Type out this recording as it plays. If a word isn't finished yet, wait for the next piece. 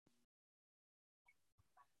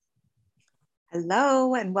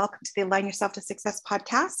Hello, and welcome to the Align Yourself to Success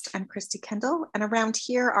podcast. I'm Christy Kendall, and around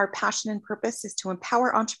here, our passion and purpose is to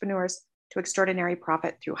empower entrepreneurs to extraordinary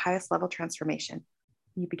profit through highest level transformation.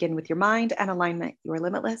 You begin with your mind and alignment. You are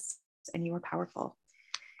limitless and you are powerful.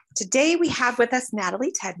 Today, we have with us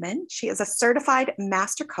Natalie Tedman. She is a certified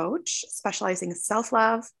master coach specializing in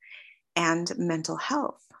self-love and mental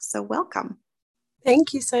health. So welcome.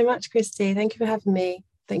 Thank you so much, Christy. Thank you for having me.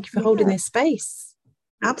 Thank you for holding this space.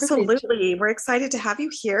 Absolutely. We're excited to have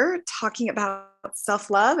you here talking about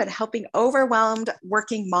self-love and helping overwhelmed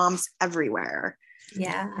working moms everywhere.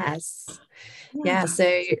 Yes. Yeah.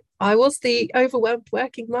 So I was the overwhelmed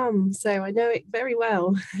working mum, so I know it very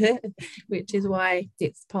well, which is why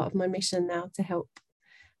it's part of my mission now to help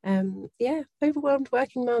overwhelmed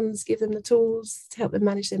working mums, give them the tools to help them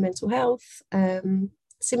manage their mental health,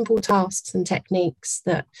 simple tasks and techniques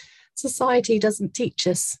that society doesn't teach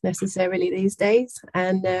us necessarily these days.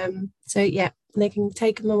 And they can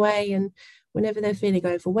take them away, and whenever they're feeling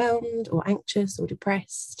overwhelmed or anxious or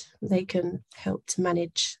depressed, they can help to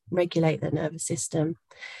regulate their nervous system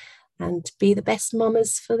and be the best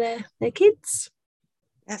mamas for their kids.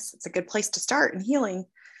 Yes, it's a good place to start in healing.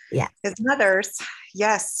 Yeah. As mothers,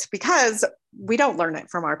 yes, because we don't learn it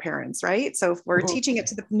from our parents, right? So if we're teaching it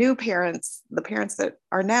to the new parents, the parents that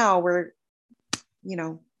are now, we're,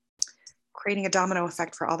 creating a domino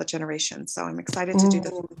effect for all the generations. So I'm excited to do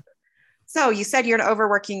this. So you said you're an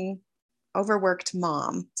overworked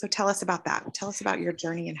mom. So tell us about that. Tell us about your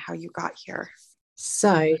journey and how you got here.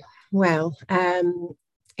 So,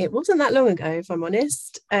 it wasn't that long ago, if I'm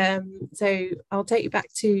honest. So I'll take you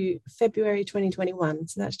back to February 2021.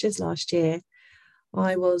 So that's just last year.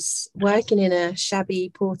 I was working in a shabby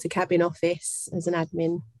porter cabin office as an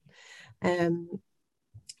admin,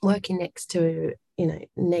 working next to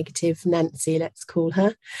negative Nancy, let's call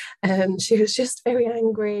her. She was just very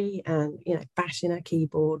angry and, bashing her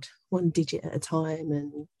keyboard one digit at a time,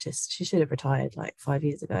 and she should have retired like 5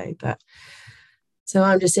 years ago. But so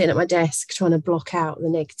I'm just sitting at my desk trying to block out the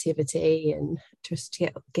negativity and just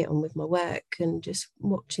get on with my work, and just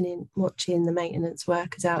watching the maintenance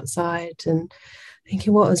workers outside and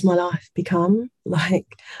thinking, what has my life become?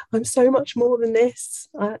 Like, I'm so much more than this.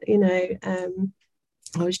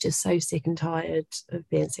 I was just so sick and tired of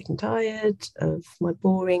being sick and tired of my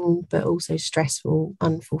boring but also stressful,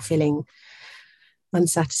 unfulfilling,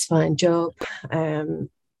 unsatisfying job. I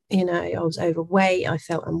was overweight. I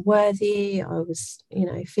felt unworthy. I was,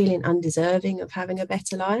 feeling undeserving of having a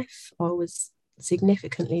better life. I was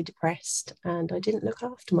significantly depressed and I didn't look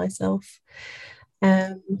after myself.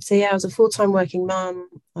 I was a full-time working mum.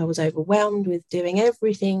 I was overwhelmed with doing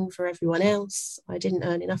everything for everyone else. I didn't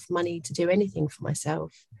earn enough money to do anything for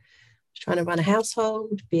myself. I was trying to run a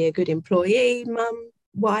household, be a good employee, mum,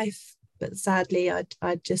 wife, but sadly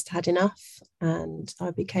I'd just had enough, and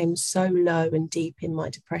I became so low and deep in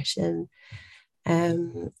my depression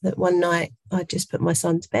that one night I just put my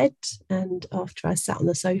son to bed, and after I sat on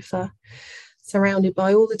the sofa surrounded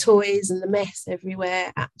by all the toys and the mess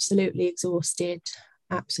everywhere, absolutely exhausted,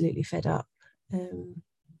 absolutely fed up,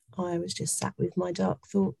 I was just sat with my dark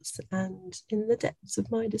thoughts, and in the depths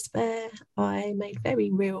of my despair I made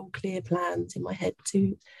very real, clear plans in my head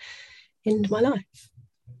to end my life.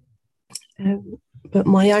 But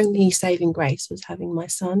my only saving grace was having my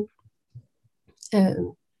son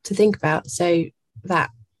to think about. So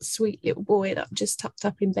that sweet little boy that just tucked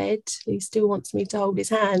up in bed, he still wants me to hold his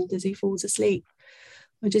hand as he falls asleep.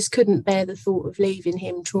 I just couldn't bear the thought of leaving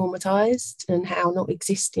him traumatized and how not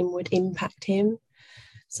existing would impact him.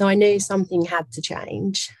 So I knew something had to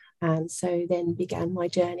change, and so then began my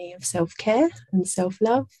journey of self-care and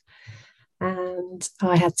self-love. And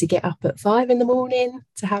I had to get up at 5 a.m.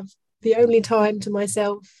 to have the only time to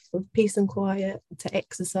myself of peace and quiet, to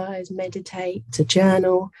exercise, meditate, to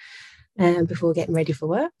journal, before getting ready for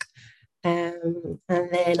work. And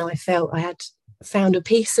then I felt I had found a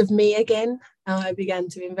piece of me again. I began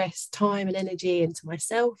to invest time and energy into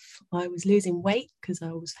myself. I was losing weight because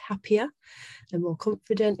I was happier and more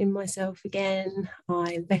confident in myself again.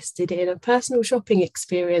 I invested in a personal shopping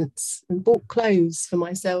experience and bought clothes for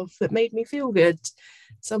myself that made me feel good,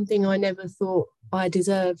 something I never thought I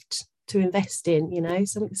deserved to invest in,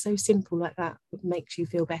 something so simple like that makes you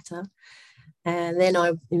feel better. And then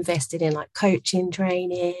I invested in like coaching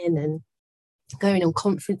training and going on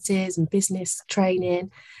conferences and business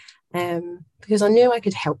training, because I knew I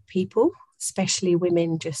could help people, especially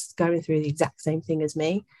women just going through the exact same thing as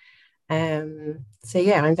me. I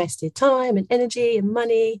invested time and energy and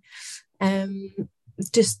money,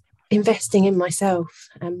 just investing in myself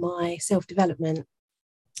and my self-development.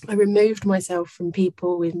 I removed myself from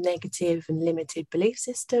people with negative and limited belief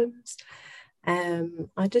systems.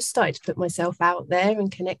 I just started to put myself out there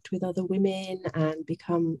and connect with other women and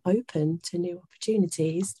become open to new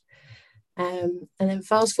opportunities. And then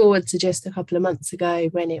fast forward to just a couple of months ago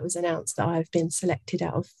when it was announced that I've been selected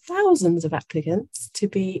out of thousands of applicants to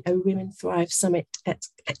be a Women Thrive Summit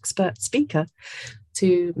expert speaker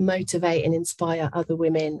to motivate and inspire other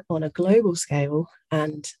women on a global scale,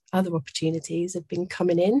 and other opportunities have been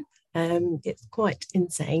coming in. It's quite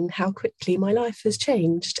insane how quickly my life has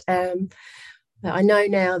changed. But I know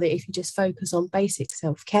now that if you just focus on basic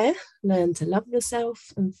self-care, learn to love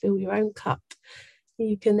yourself and fill your own cup,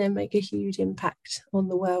 you can then make a huge impact on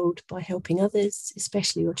the world by helping others,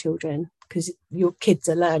 especially your children, because your kids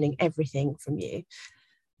are learning everything from you.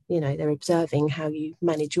 You know, they're observing how you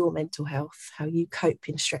manage your mental health, how you cope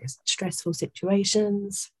in stressful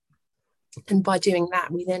situations. And by doing that,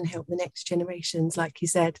 we then help the next generations, like you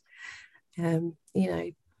said,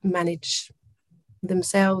 manage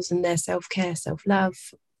themselves and their self-care, self-love,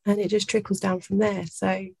 and it just trickles down from there.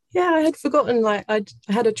 So yeah, I had forgotten, like I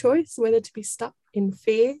had a choice whether to be stuck in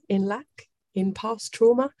fear, in lack, in past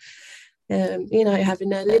trauma,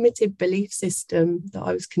 having a limited belief system that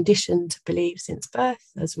I was conditioned to believe since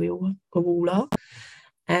birth, as we all are.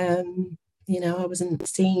 I wasn't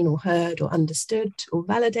seen or heard or understood or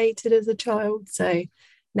validated as a child, so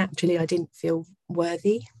naturally I didn't feel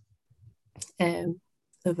worthy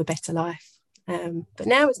of a better life. But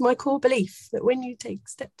now it's my core belief that when you take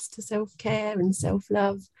steps to self-care and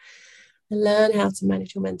self-love and learn how to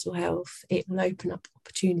manage your mental health, it will open up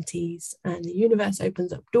opportunities, and the universe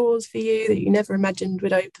opens up doors for you that you never imagined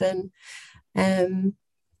would open.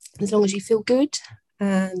 As long as you feel good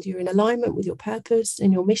and you're in alignment with your purpose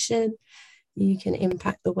and your mission, you can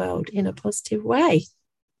impact the world in a positive way.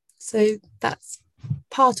 So that's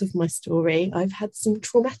part of my story. I've had some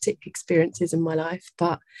traumatic experiences in my life,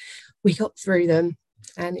 but we got through them,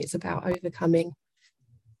 and it's about overcoming.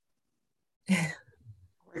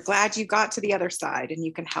 We're glad you got to the other side and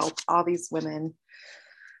you can help all these women.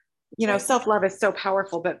 Self-love is so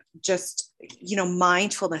powerful, but just,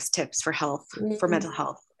 mindfulness tips for health, for mental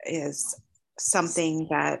health is something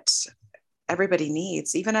that everybody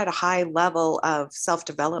needs, even at a high level of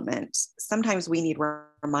self-development. Sometimes we need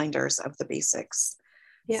reminders of the basics.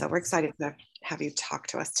 Yeah. So we're excited to have you talk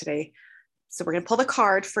to us today. So we're going to pull the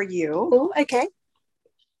card for you. Oh, okay.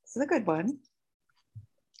 This is a good one.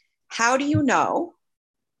 How do you know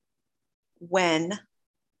when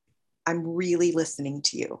I'm really listening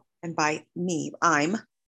to you? And by me, I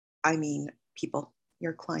mean people,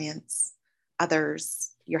 your clients,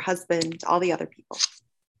 others, your husband, all the other people.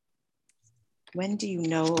 When do you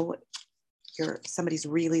know somebody's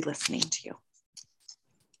really listening to you?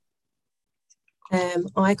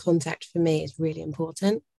 Eye contact for me is really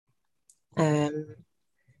important. I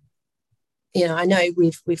know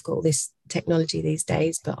we've got all this technology these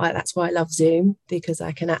days, but that's why I love Zoom, because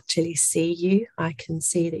I can actually see you. I can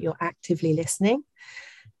see that you're actively listening.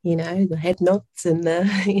 The head nods and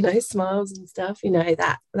the smiles and stuff.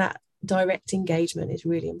 That direct engagement is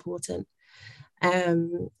really important.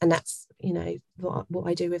 And that's what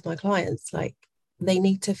I do with my clients. Like, they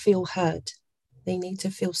need to feel heard. They need to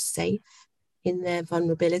feel safe in their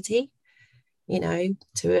vulnerability. To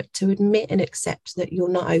admit and accept that you're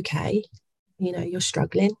not okay, you're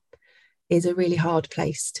struggling, is a really hard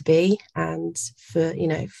place to be. And for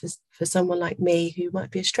someone like me who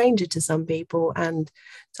might be a stranger to some people, and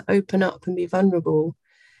to open up and be vulnerable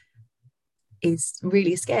is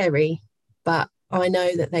really scary. But I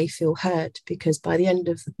know that they feel heard, because by the end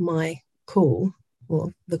of my call,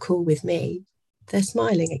 or the call with me, they're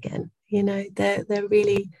smiling again. They're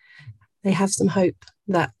really, they have some hope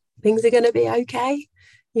that things are going to be okay,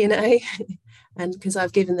 and because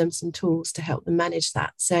I've given them some tools to help them manage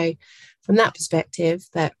that. So from that perspective,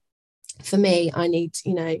 that for me, I need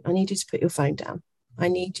you to put your phone down. I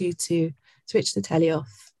need you to switch the telly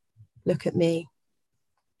off, look at me,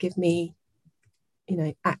 give me,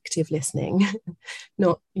 active listening,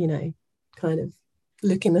 not, kind of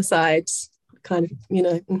looking aside, kind of,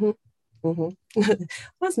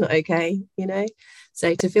 that's not okay,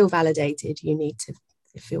 So to feel validated, you need to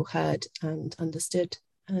feel heard and understood.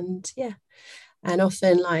 And and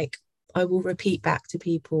often, like, I will repeat back to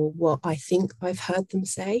people what I think I've heard them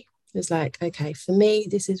say. It's like, okay, for me,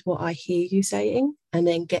 this is what I hear you saying, and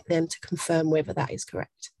then get them to confirm whether that is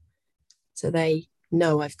correct. So they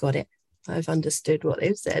know I've got it. I've understood what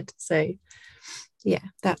they've said. So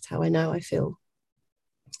that's how I know I feel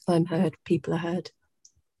I'm heard, people are heard.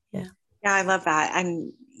 Yeah, I love that.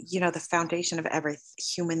 And the foundation of every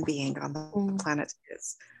human being on the planet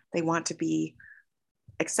is they want to be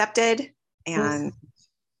accepted and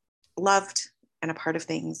loved and a part of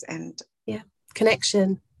things, and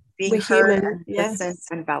connection. being We're heard human. and listened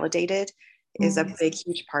and validated is a big,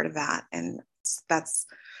 huge part of that. And that's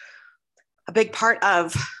a big part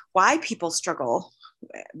of why people struggle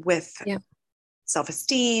with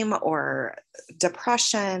self-esteem or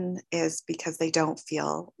depression, is because they don't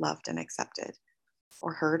feel loved and accepted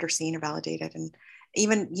or heard or seen or validated. And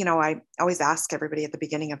even, I always ask everybody at the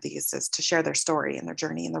beginning of these is to share their story and their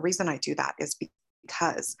journey. And the reason I do that is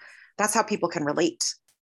because that's how people can relate.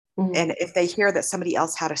 And if they hear that somebody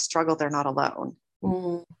else had a struggle, they're not alone.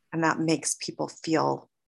 And that makes people feel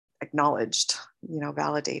acknowledged,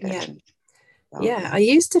 validated. And I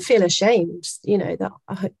used to feel ashamed, that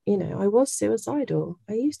I was suicidal.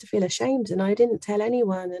 I used to feel ashamed and I didn't tell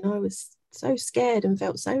anyone, and I was so scared and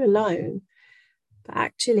felt so alone. But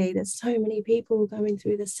actually there's so many people going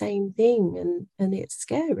through the same thing, and it's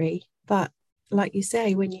scary. But like you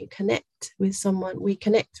say, when you connect with someone, we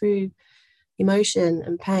connect through emotion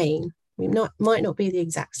and pain. We might not be the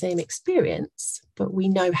exact same experience, but we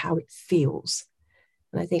know how it feels.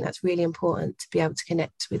 And I think that's really important, to be able to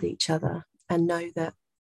connect with each other and know that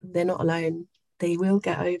they're not alone. They will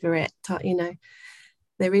get over it.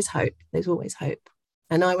 There is hope. There's always hope.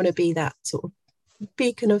 And I want to be that sort of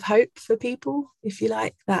beacon of hope for people, if you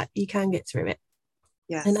like, that you can get through it.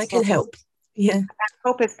 Yes. And I can help. Yeah.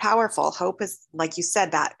 Hope is powerful. Hope is, like you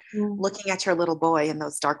said, that looking at your little boy in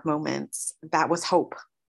those dark moments, that was hope.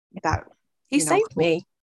 That he saved me.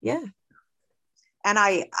 Yeah. And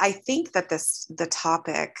I think that the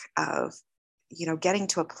topic of, getting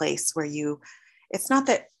to a place where it's not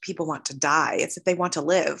that people want to die, it's that they want to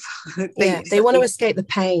live. They want to escape the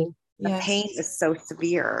pain. The pain is so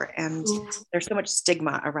severe, and there's so much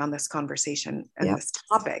stigma around this conversation and this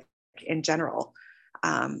topic in general.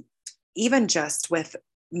 Even just with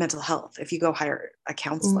mental health, if you go hire a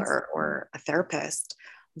counselor or a therapist,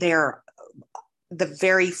 they're the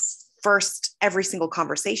very first, every single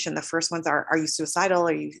conversation, the first ones are you suicidal?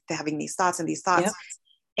 Are you having these thoughts and these thoughts?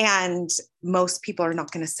 And most people are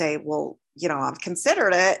not going to say, well, I've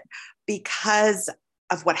considered it, because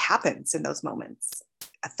of what happens in those moments.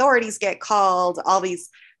 Authorities get called, all these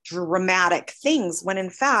dramatic things, when in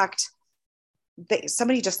fact,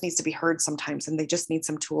 somebody just needs to be heard sometimes, and they just need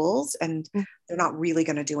some tools, and they're not really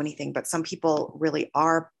going to do anything. But some people really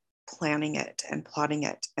are planning it and plotting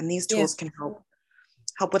it. And these tools can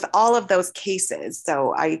help with all of those cases.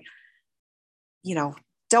 So I,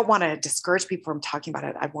 don't want to discourage people from talking about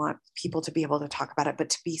it. I want people to be able to talk about it, but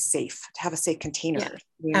to be safe, to have a safe container.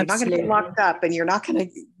 You're not going to get locked up, and you're not going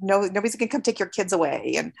to, nobody's going to come take your kids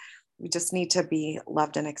away. And we just need to be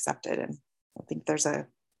loved and accepted. And I think there's a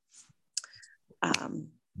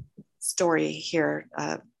story here.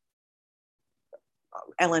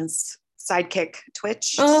 Ellen's sidekick,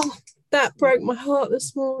 Twitch. Oh, that broke my heart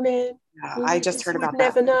this morning. I just heard about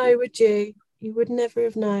that. You would never know, would you? You would never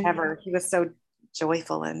have known. Ever. He was so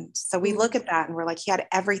joyful. And so we look at that and we're like, he had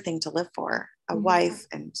everything to live for, a wife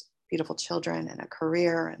and beautiful children and a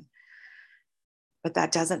career. But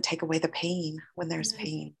that doesn't take away the pain when there's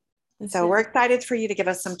pain. So we're excited for you to give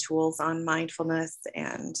us some tools on mindfulness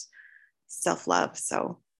and self-love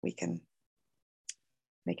so we can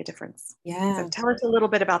make a difference. So tell us a little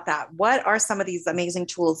bit about that. What are some of these amazing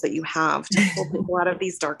tools that you have to pull people out of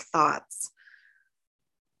these dark thoughts?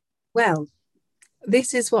 Well,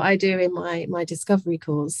 this is what I do in my discovery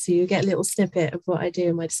calls. So you get a little snippet of what I do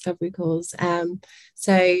in my discovery calls.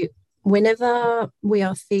 So whenever we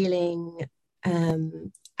are feeling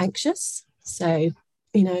anxious, so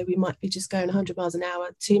we might be just going 100 miles an hour,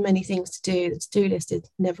 too many things to do, the to-do list is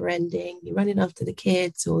never ending, you're running after the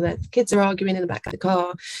kids, or the kids are arguing in the back of the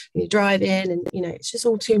car, and you're driving, and it's just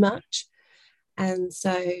all too much. And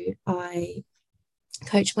so I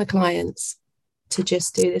coach my clients to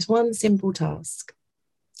just do this one simple task,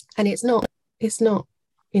 and it's not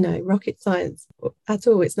rocket science at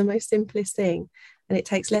all. It's the most simplest thing, and it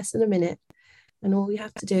takes less than a minute. And all you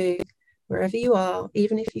have to do, wherever you are,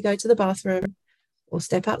 even if you go to the bathroom or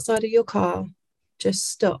step outside of your car, just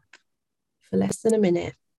stop for less than a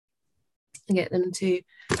minute and get them to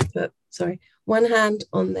put one hand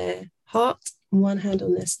on their heart and one hand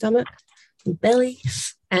on their stomach and belly,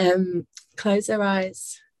 close their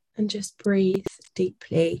eyes and just breathe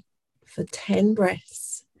deeply for 10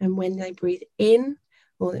 breaths. And when they breathe in,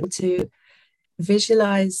 I want them to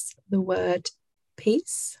visualize the word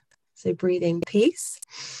peace. So breathing peace.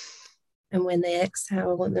 And when they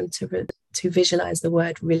exhale, I want them to visualize the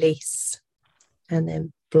word release, and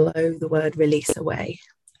then blow the word release away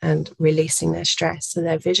and releasing their stress. So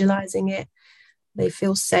they're visualizing it. They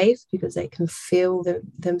feel safe because they can feel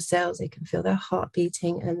themselves. They can feel their heart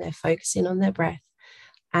beating, and they're focusing on their breath.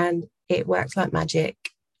 and it works like magic.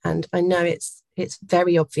 And I know it's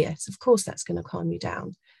very obvious. Of course, that's going to calm you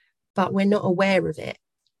down, but we're not aware of it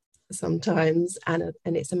sometimes, and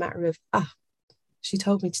it's a matter of she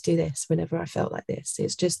told me to do this whenever I felt like this.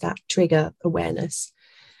 It's just that trigger awareness.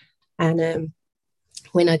 And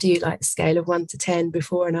when I do like a scale of 1 to 10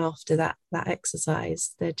 before and after that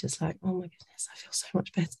exercise, they're just like, oh my goodness, I feel so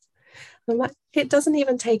much better. I'm like, it doesn't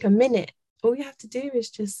even take a minute. All you have to do is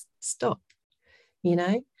just stop, you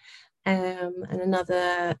know. And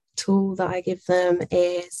another tool that I give them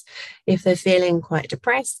is if they're feeling quite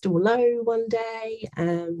depressed or low one day,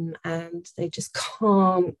 and they just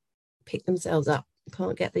can't pick themselves up,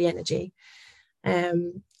 can't get the energy.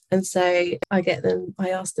 And so I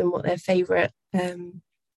ask them what their favorite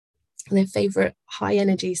high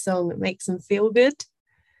energy song that makes them feel good.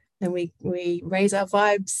 And we raise our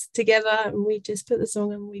vibes together, and we just put the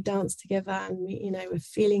song on, we dance together, and we're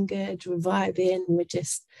feeling good, we're vibing, and we're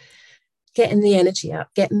just getting the energy up,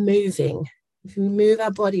 get moving. If we move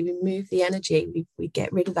our body, we move the energy, we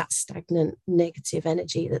get rid of that stagnant negative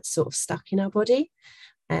energy that's sort of stuck in our body.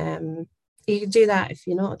 You can do that if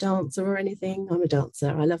you're not a dancer or anything. I'm a dancer.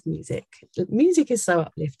 I love music. Music is so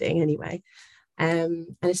uplifting anyway.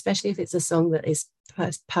 And especially if it's a song that is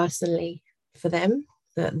personally for them,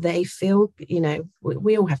 that they feel,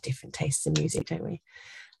 we all have different tastes in music, don't we?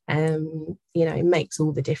 It makes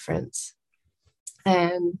all the difference.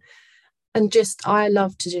 And I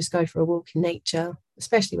love to just go for a walk in nature,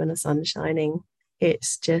 especially when the sun's shining.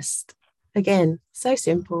 It's just, again, so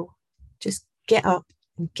simple. Just get up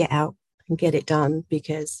and get out and get it done,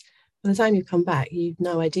 because by the time you come back, you've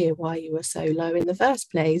no idea why you were so low in the first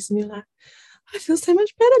place. And you're like, I feel so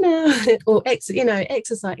much better now. Or,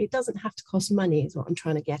 exercise, it doesn't have to cost money is what I'm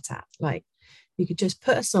trying to get at. Like, you could just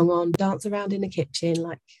put a song on, dance around in the kitchen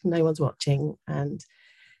like no one's watching, and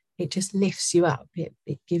it just lifts you up. It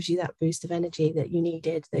gives you that boost of energy that you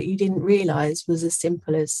needed, that you didn't realize was as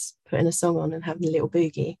simple as putting a song on and having a little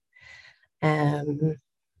boogie.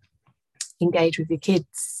 Engage with your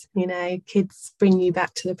kids. Kids bring you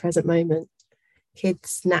back to the present moment.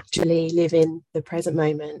 Kids naturally live in the present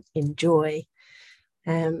moment, in joy,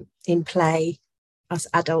 in play. Us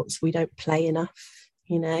adults, we don't play enough,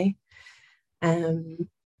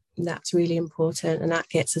 that's really important, and that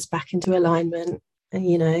gets us back into alignment.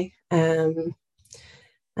 Something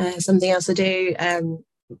else I do,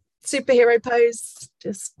 superhero pose,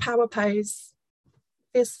 just power pose,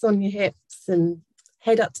 fists on your hips and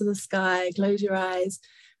head up to the sky, close your eyes,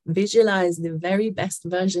 visualize the very best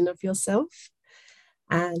version of yourself.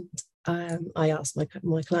 And I ask my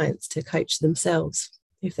clients to coach themselves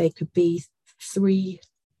if they could be three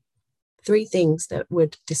things that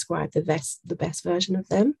would describe the best version of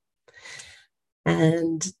them.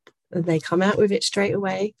 And they come out with it straight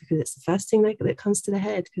away, because it's the first thing that comes to their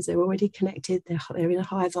head, because they're already connected, they're in a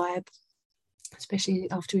high vibe, especially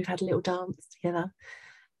after we've had a little dance together.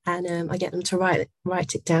 And I get them to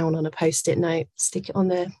write it down on a post-it note, stick it on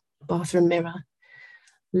their bathroom mirror,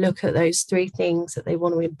 look at those 3 things that they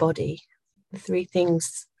want to embody, the 3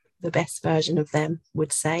 things the best version of them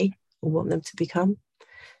would say or want them to become.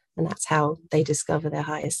 And that's how they discover their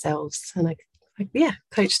highest selves. And I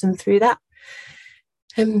coach them through that.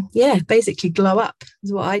 Basically glow up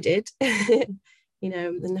is what I did. And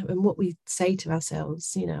what we say to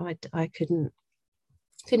ourselves, I couldn't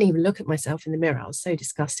even look at myself in the mirror. I was so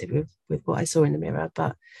disgusted with what I saw in the mirror.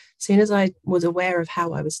 But as soon as I was aware of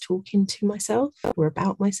how I was talking to myself or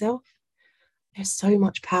about myself, there's so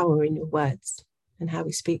much power in your words and how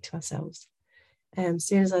we speak to ourselves. As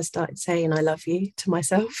soon as I started saying I love you to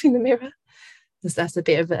myself in the mirror, because that's a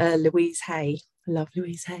bit of Louise Hay. I love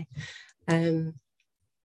Louise Hay.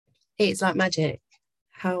 It's like magic.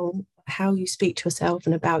 How you speak to yourself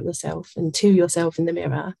and about yourself and to yourself in the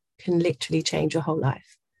mirror can literally change your whole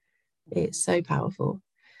life. It's so powerful.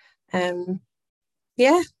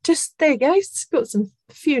 Just there you go. It's got a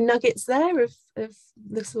few nuggets there of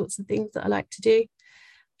the sorts of things that I like to do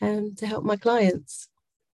to help my clients.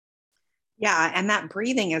 Yeah, and that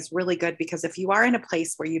breathing is really good, because if you are in a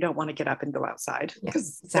place where you don't want to get up and go outside,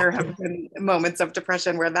 because there have been moments of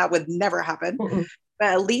depression where that would never happen, but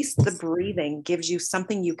at least the breathing gives you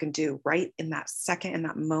something you can do right in that second, in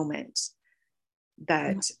that moment,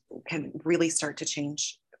 that can really start to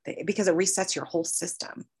change, because it resets your whole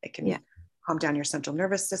system. It can calm down your central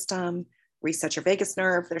nervous system, reset your vagus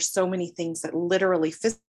nerve. There's so many things that literally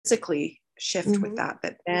physically shift with that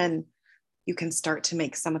then you can start to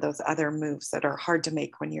make some of those other moves that are hard to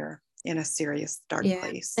make when you're in a serious dark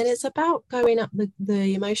place. And it's about going up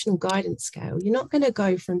the emotional guidance scale. You're not going to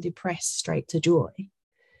go from depressed straight to joy.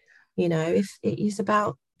 If it is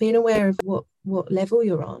about being aware of what level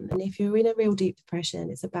you're on. And if you're in a real deep depression,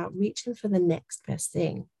 it's about reaching for the next best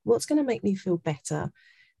thing. What's going to make me feel better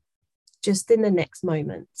just in the next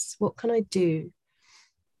moments? What can I do?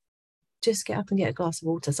 Just get up and get a glass of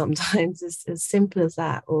water sometimes, as simple as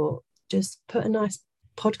that. Or just put a nice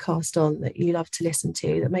podcast on that you love to listen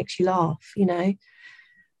to that makes you laugh.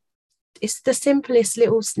 It's the simplest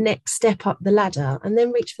little next step up the ladder, and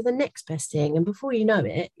then reach for the next best thing. And before you know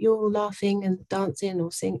it, you're laughing and dancing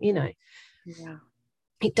or singing. Yeah.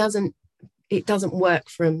 It doesn't work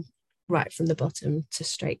from the bottom to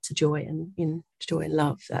straight to joy and joy and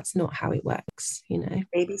love. That's not how it works.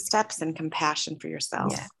 Baby steps and compassion for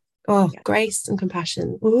yourself. Yeah. Grace and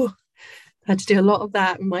compassion. I had to do a lot of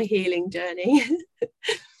that in my healing journey.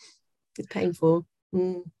 It's painful.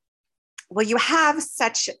 Well, you have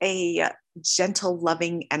such a gentle,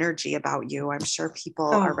 loving energy about you. I'm sure people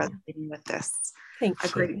are resonating with this a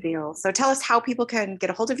great deal. So tell us how people can get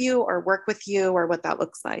a hold of you or work with you, or what that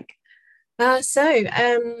looks like. So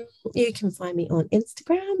you can find me on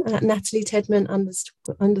Instagram at Natalie Tedman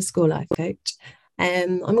 _ life coach.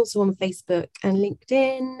 I'm also on Facebook and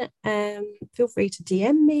LinkedIn. Feel free to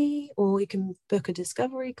DM me, or you can book a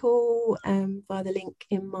discovery call via the link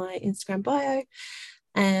in my Instagram bio.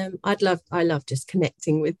 I love just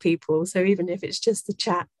connecting with people. So even if it's just a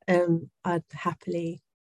chat, I'd happily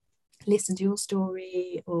listen to your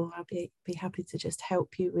story, or I'd be happy to just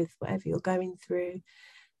help you with whatever you're going through.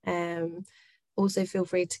 Also feel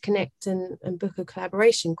free to connect and book a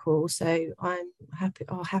collaboration call. So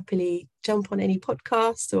I'll happily jump on any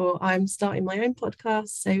podcast, or I'm starting my own podcast.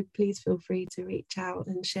 So please feel free to reach out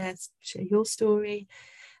and share your story.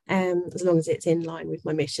 As long as it's in line with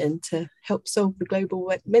my mission to help solve the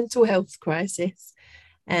global mental health crisis.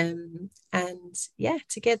 And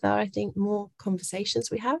together, I think the more conversations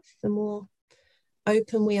we have, the more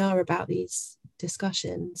open we are about these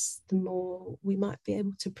discussions, the more we might be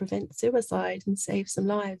able to prevent suicide and save some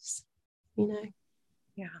lives. And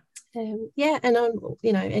I'm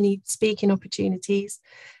any speaking opportunities,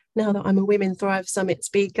 now that I'm a Women Thrive Summit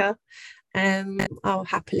speaker, I'll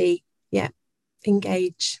happily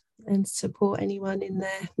engage and support anyone in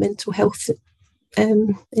their mental health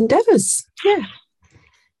endeavors.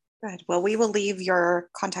 Good. Well, we will leave your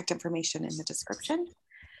contact information in the description.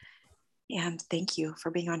 And thank you for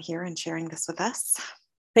being on here and sharing this with us.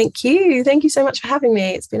 Thank you. Thank you so much for having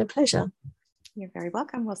me. It's been a pleasure. You're very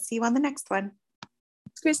welcome. We'll see you on the next one.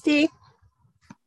 Christy.